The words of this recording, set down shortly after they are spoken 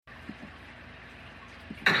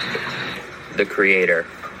The Creator.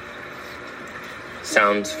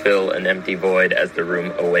 Sounds fill an empty void as the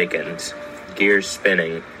room awakens. Gears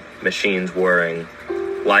spinning, machines whirring.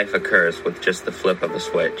 Life occurs with just the flip of a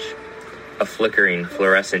switch. A flickering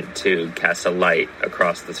fluorescent tube casts a light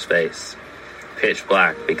across the space. Pitch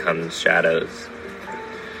black becomes shadows.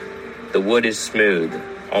 The wood is smooth,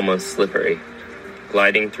 almost slippery,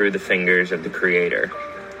 gliding through the fingers of the Creator.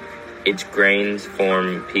 Its grains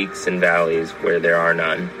form peaks and valleys where there are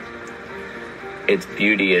none. Its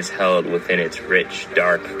beauty is held within its rich,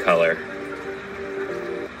 dark color.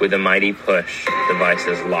 With a mighty push, the vise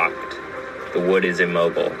is locked. The wood is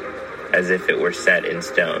immobile, as if it were set in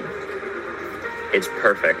stone. It's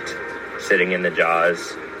perfect, sitting in the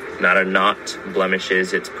jaws. Not a knot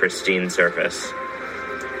blemishes its pristine surface.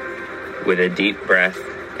 With a deep breath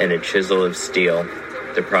and a chisel of steel,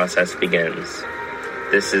 the process begins.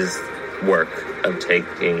 This is work of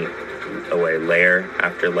taking away layer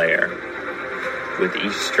after layer. With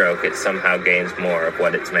each stroke, it somehow gains more of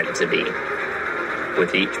what it's meant to be.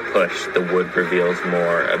 With each push, the wood reveals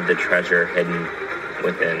more of the treasure hidden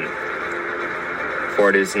within. For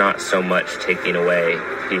it is not so much taking away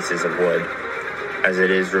pieces of wood, as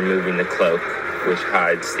it is removing the cloak which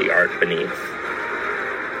hides the art beneath.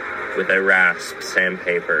 With a rasp,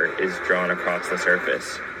 sandpaper is drawn across the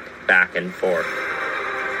surface, back and forth.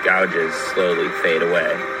 Gouges slowly fade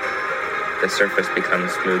away. The surface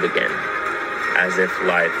becomes smooth again, as if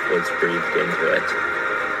life was breathed into it.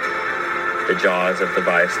 The jaws of the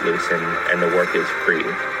vise loosen, and the work is free.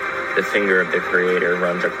 The finger of the Creator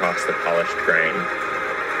runs across the polished grain.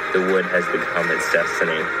 The wood has become its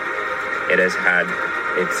destiny. It has had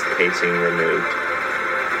its casing removed,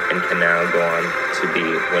 and can now go on to be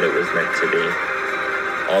what it was meant to be.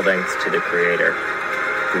 All thanks to the Creator,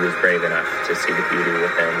 who was brave enough to see the beauty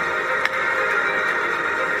within.